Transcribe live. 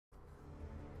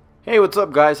Hey, what's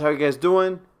up, guys? How you guys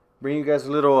doing? Bring you guys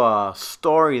a little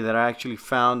story that I actually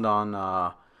found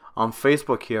on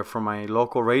Facebook here from my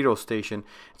local radio station.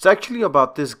 It's actually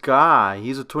about this guy.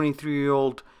 He's a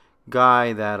 23-year-old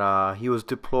guy that he was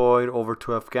deployed over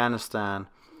to Afghanistan,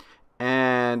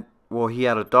 and well, he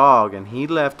had a dog, and he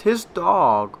left his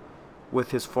dog with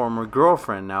his former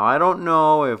girlfriend. Now, I don't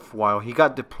know if while he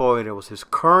got deployed, it was his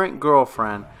current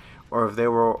girlfriend, or if they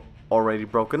were already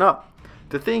broken up.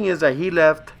 The thing is that he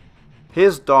left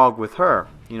his dog with her,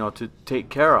 to take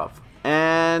care of.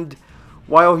 And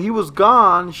while he was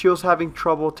gone, she was having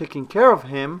trouble taking care of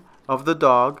him, of the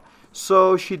dog.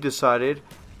 So she decided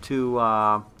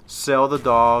to sell the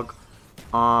dog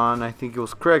on, I think it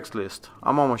was Craigslist.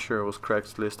 I'm almost sure it was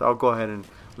Craigslist. I'll go ahead and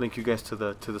link you guys to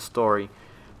the story.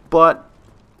 But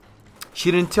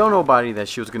she didn't tell nobody that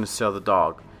she was going to sell the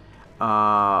dog.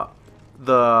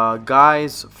 The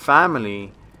guy's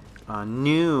family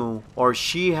knew, or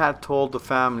she had told the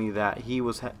family that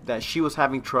that she was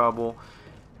having trouble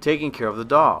taking care of the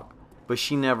dog, but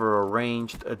she never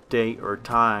arranged a date or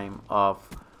time of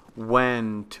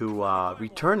when to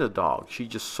return the dog. She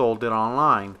just sold it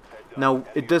online. Now,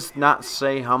 it does not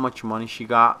say how much money she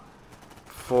got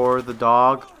for the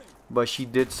dog, but she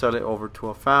did sell it over to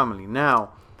a family. Now,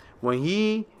 when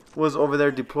he was over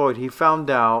there deployed, he found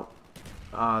out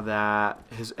that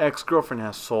his ex-girlfriend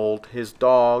has sold his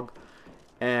dog,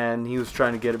 and he was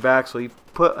trying to get it back. So he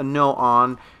put a note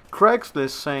on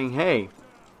Craigslist saying, "Hey,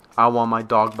 I want my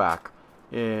dog back.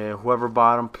 Whoever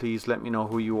bought him, please let me know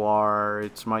who you are.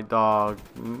 It's my dog."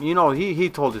 He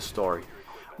told his story.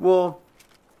 Well,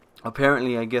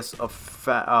 apparently, I guess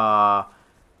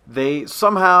they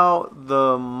somehow,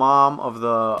 the mom of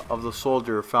the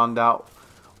soldier found out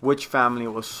which family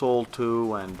it was sold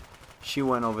to, and she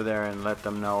went over there and let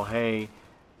them know, "Hey,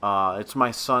 it's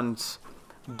my son's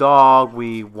dog.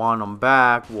 We want him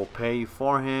back. We'll pay you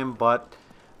for him." But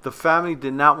the family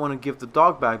did not want to give the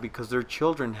dog back because their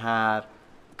children had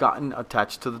gotten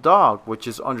attached to the dog, which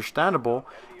is understandable.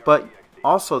 But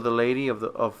also, the lady of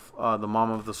the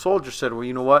mom of the soldier said, "Well,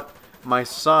 you know what? My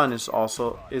son is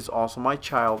also my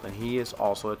child, and he is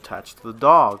also attached to the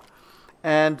dog."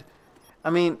 And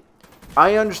I mean,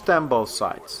 I understand both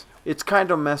sides. It's kind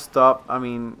of messed up. I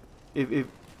mean,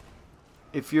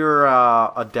 if you're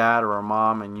a dad or a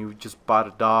mom and you just bought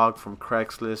a dog from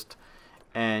Craigslist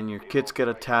and your kids get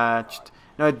attached.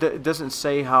 Now, it doesn't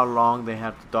say how long they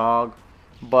had the dog,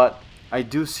 but I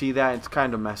do see that it's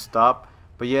kind of messed up.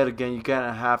 But yet again, you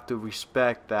gotta have to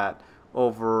respect that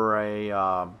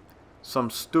over some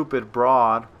stupid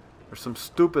broad or some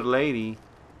stupid lady,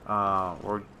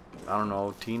 or I don't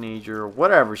know, teenager or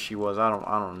whatever she was. I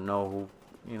don't know who.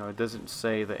 It doesn't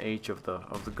say the age of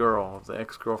the girl, of the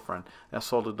ex-girlfriend that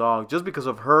sold the dog, just because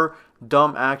of her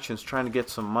dumb actions trying to get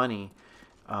some money.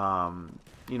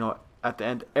 At the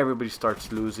end, everybody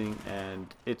starts losing,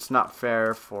 and it's not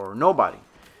fair for nobody.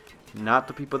 Not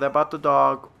the people that bought the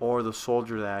dog or the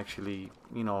soldier that actually,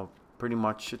 pretty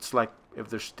much, it's like if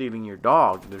they're stealing your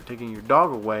dog, they're taking your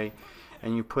dog away,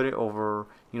 and you put it over,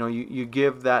 you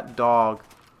give that dog,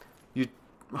 you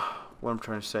what I'm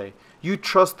trying to say, you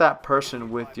trust that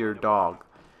person with your dog.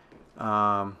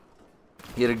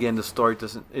 Yet again, the story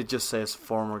doesn't, it just says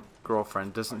former girlfriend.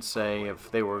 It doesn't say if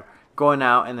they were going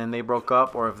out and then they broke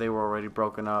up, or if they were already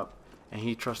broken up and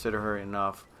he trusted her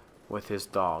enough with his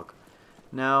dog.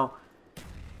 Now,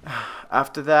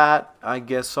 after that, I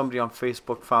guess somebody on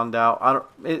Facebook found out.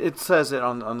 It says it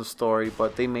on the story,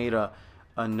 but they made a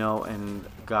note and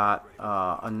got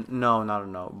no, not a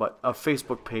note, but a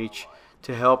Facebook page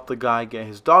to help the guy get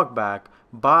his dog back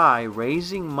by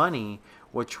raising money,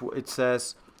 which it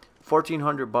says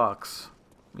 $1,400,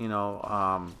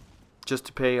 just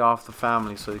to pay off the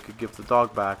family so they could give the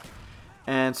dog back.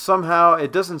 And somehow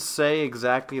it doesn't say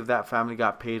exactly if that family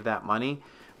got paid that money,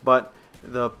 but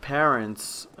the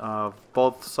parents of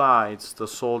both sides, the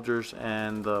soldiers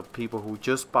and the people who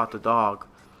just bought the dog,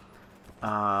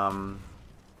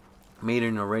 made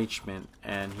an arrangement,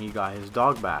 and he got his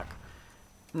dog back.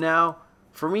 Now,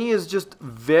 for me, it's just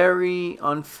very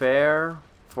unfair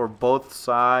for both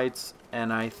sides,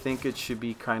 and I think it should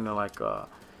be kind of like a,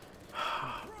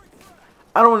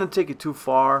 I don't want to take it too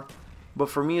far, but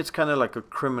for me, it's kind of like a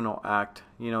criminal act.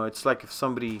 It's like if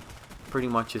somebody pretty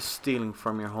much is stealing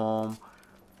from your home,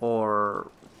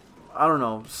 or I don't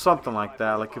know, something like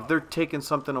that. Like if they're taking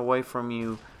something away from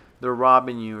you, they're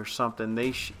robbing you or something,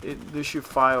 they should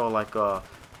file like a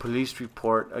police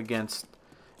report against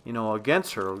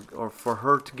against her, or for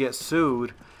her to get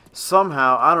sued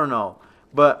somehow. I don't know,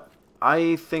 but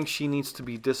I think she needs to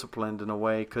be disciplined in a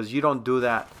way, because you don't do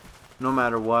that no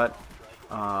matter what.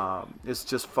 It's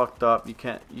just fucked up. You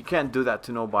can't do that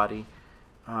to nobody.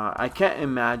 I can't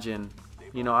imagine.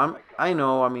 You know, I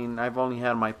know. I mean, I've only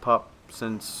had my pup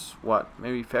since what,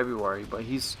 maybe February, but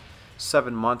he's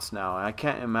 7 months now, and I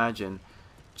can't imagine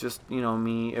just, you know,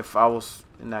 me, if I was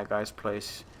in that guy's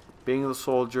place, being the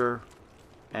soldier,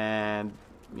 and,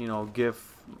 you know,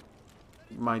 give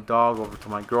my dog over to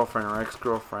my girlfriend or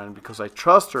ex-girlfriend because I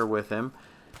trust her with him,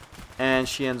 and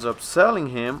she ends up selling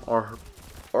him or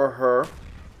her,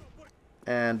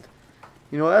 and,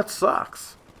 you know, that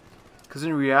sucks. Because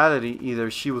in reality,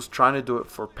 either she was trying to do it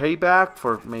for payback,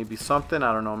 for maybe something,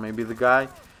 I don't know, maybe the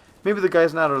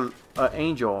guy's not an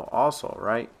angel also,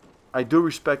 right? I do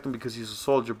respect him because he's a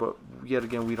soldier, but yet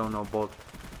again, we don't know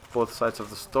both sides of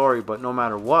the story. But no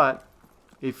matter what,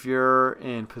 if you're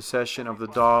in possession of the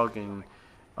dog and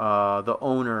the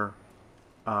owner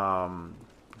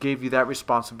gave you that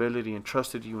responsibility and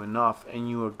trusted you enough and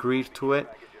you agreed to it,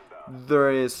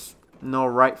 there is no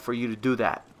right for you to do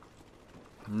that.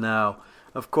 Now,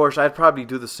 of course, I'd probably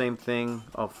do the same thing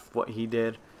of what he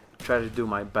did, try to do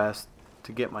my best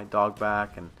to get my dog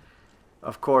back. And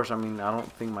of course, I mean, I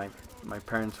don't think my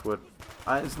parents would,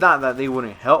 it's not that they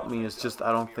wouldn't help me, it's just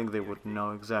I don't think they would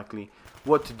know exactly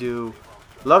what to do.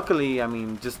 Luckily, I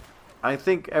mean, I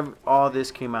think all this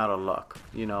came out of luck,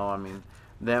 you know. I mean,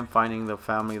 them finding the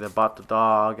family that bought the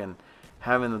dog and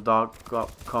having the dog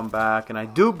come back. And I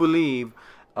do believe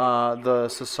the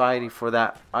society for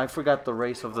that, I forgot the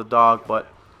race of the dog, but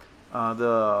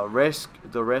the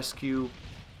rescue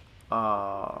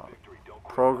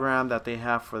program that they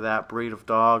have for that breed of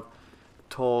dog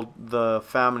told the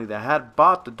family that had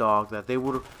bought the dog that they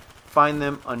would find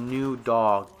them a new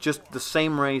dog, just the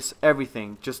same race,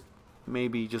 everything, just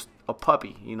maybe just a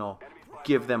puppy, you know,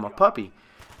 give them a puppy.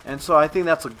 And so I think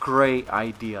that's a great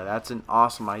idea. That's an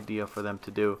awesome idea for them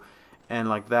to do. And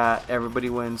like that, everybody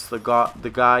wins. The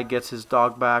guy gets his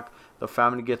dog back. The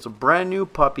family gets a brand new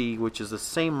puppy, which is the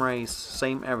same race,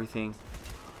 same everything.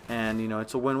 And, you know,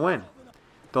 it's a win-win.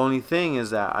 The only thing is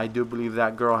that I do believe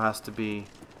that girl has to be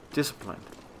disciplined.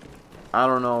 I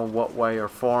don't know what way or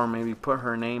form. Maybe put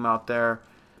her name out there,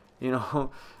 you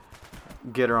know,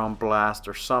 get her on blast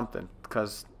or something.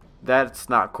 Because that's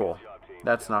not cool.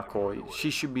 That's not cool.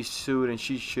 She should be sued, and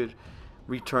she should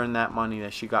return that money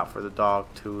that she got for the dog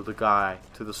to the guy,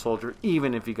 to the soldier,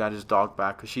 even if he got his dog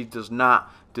back, because she does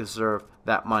not deserve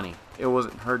that money. It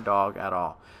wasn't her dog at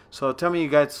all. So tell me you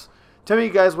guys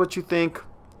what you think.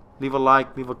 Leave a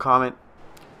like, leave a comment.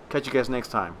 Catch you guys next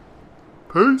time.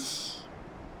 Peace.